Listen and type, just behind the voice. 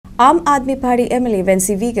Aam Aadmi Party MLA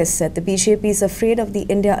Venzy Viegas said the BJP is afraid of the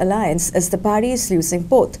India alliance as the party is losing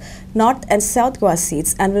both North and South Goa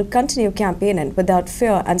seats and will continue campaigning without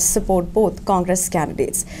fear and support both Congress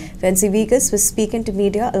candidates. Venzy Viegas was speaking to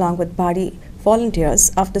media along with party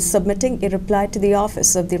volunteers after submitting a reply to the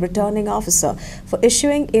office of the returning officer for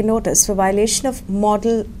issuing a notice for violation of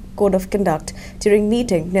Model Code of Conduct during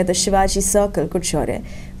meeting near the Shivaji Circle, Kudchore,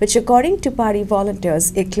 which according to party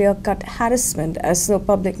volunteers a clear-cut harassment as no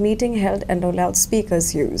public meeting held and no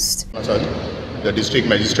loudspeakers used. The district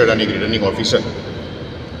magistrate and returning officer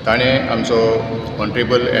ताणे आमचो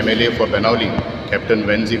honourable MLA for Benavli Captain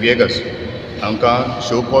Venzy Viegas आमकां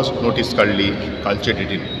show cause notice काडली कालचे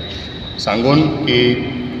डेटीन सांगून की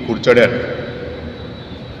कुडचड्यार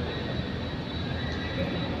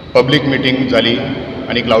public meeting जाली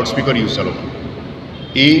आनी loudspeaker use जालो.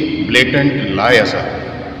 ही ब्लेटंट लाय आसा.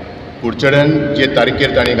 कुडचड्यान जे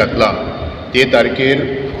तारखेर ताणें घातला ते तारखेर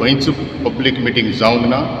खंयच पब्लीक मिटींग जावंक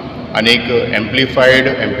ना आनी एक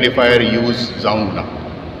एम्प्लिफायर यूज जावंक ना.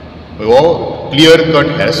 हो क्लियर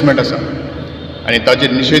कट हॅरेसमेंट आसा आनी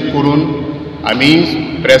ताजेर निशेध करून आमी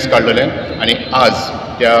प्रेस काडलेले आनी आज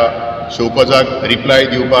त्या शोकॉजाक रिप्लाय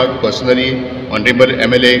दिवपाक personally honourable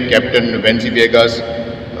MLA captain वेन्झी Vegas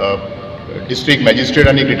district magistrate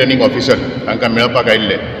आनी रिटर्निंग ऑफिसर तांकां मेळपाक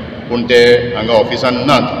आयिल्ले पूण ते हांगा ऑफिसान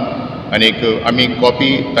नात आनी आमी कॉपी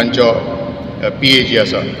तांचो PA जी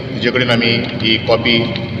आसा तिजे कडेन आमी ही कॉपी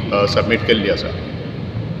सबमीट केल्ली आसा.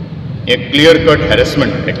 हे क्लियर कट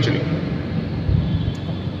हॅरेसमेंट एक्चुअली.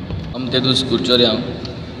 ते दीस कुडचोरे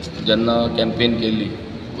जेन्ना कॅम्पेन केल्ली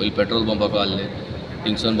पयलीं पेट्रोल पंपाक आसले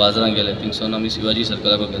थिंगसून बाजारांत गेले थिंगसून आमी शिवाजी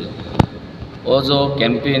सर्कलाक गेले. हो जो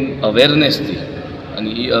कॅम्पेन अवेरनेस दी आनी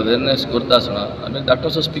ही अवेरनेस करता आसतना आमी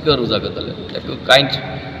धाकटोसो स्पिकर उजा करताले कांयच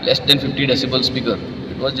less than 50 decibel speaker.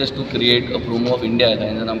 It was just to create a promo of India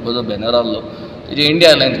alliance आनी आमकां जो बॅनर आहलो तेजे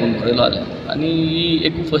इंडिया एलायन्स म्हणून बरयलो आहलें आनी ही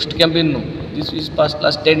एक फर्स्ट कॅम्पेन न्हू. This is past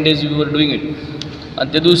last 10 days we were doing it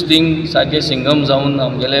आनी ते दीस थिंग सारके सिंगम जावन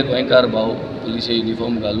आमगेले गोंयकार भाव पुलिशे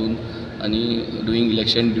युनिफॉर्म घालून आनी डुईंग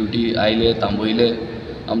इलेक्शन ड्युटी आयले थांबयले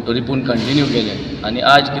आम तरी पूण कंटिन्यू केले आनी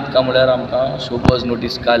आज कितका म्हळ्यार आमकां शो कॉज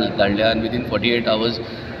नोटीस काल धाडल्या आनी within 48 hours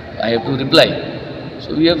I have to reply.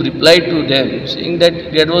 So we have replied to them saying that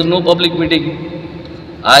देट वॉज नो पब्लीक मिटींग.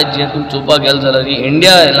 आज जे तुमी चोवपाक गेले जाल्यार ही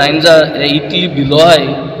इंडिया एलायन्सा इतली भिलो आहाय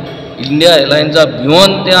इंडिया एलायन्सा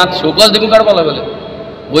भिवून ते आतां शो कॉज देखून काडपाक लागले.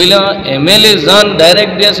 वयल्यान MLA जावन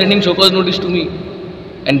direct they are sending show cause notice to me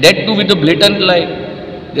and that to with a ब्लेटंट lie.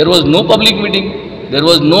 There was no public meeting, there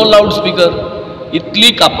was no loud speaker. इतली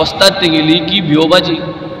कापस्ताद तेगेली की भिवपाची.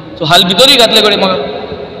 So हाल भितरूय घातले कडेन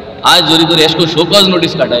म्हाका आज जरी तर एशको show cause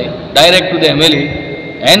notice काटाय direct to the MLA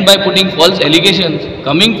end bye putting false allegations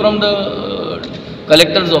coming from the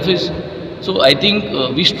collector's office. So I think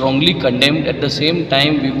we strongly condemned. At the same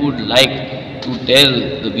time we would like to tell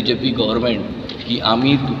the BJP government ki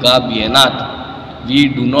ami tuka bienat, we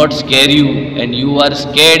do not scare you and you are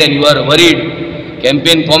scared and you are worried.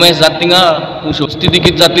 Campaign promise जातींगा तूं स्थिती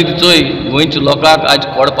कित जातली तिचोय गोंयच्या लोकांक आज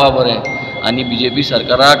कोडपा बरें आनी BJP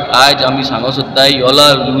सरकाराक आज आमी सांगो सोदताय you all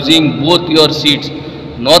R losing both your seats.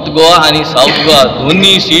 North Goa आनी साऊथ गोवा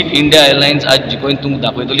दोन्ही सीट इंडिया एलायन्स आज जिखून तुमकां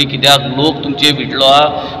दाखयतली कित्याक लोक तुमचे विटलो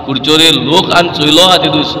आहा. कुडचोरे लोक आनी चोयलो आहा ते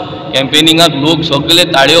दीस कॅम्पेनिंगाक लोक सगळे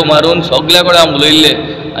ताळयो मारून सगळ्या कडेन उलयल्ले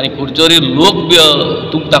आनी कुडचोरे लोक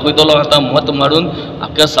तुमकां दाखयतलो आतां मत मारून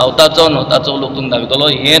आख्या सावथाचो नॉर्थाचो लोक तुमकां दाखयतलो.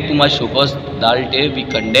 हें तूं मातशें show cause धाडटे. We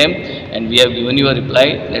condemn end we have given you a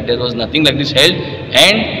reply that there was nothing like this held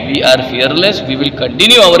end we R fearless. We will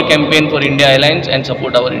continue our campaign for India alliance end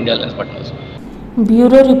support our India alliance partners.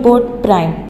 Bureau Report Prime.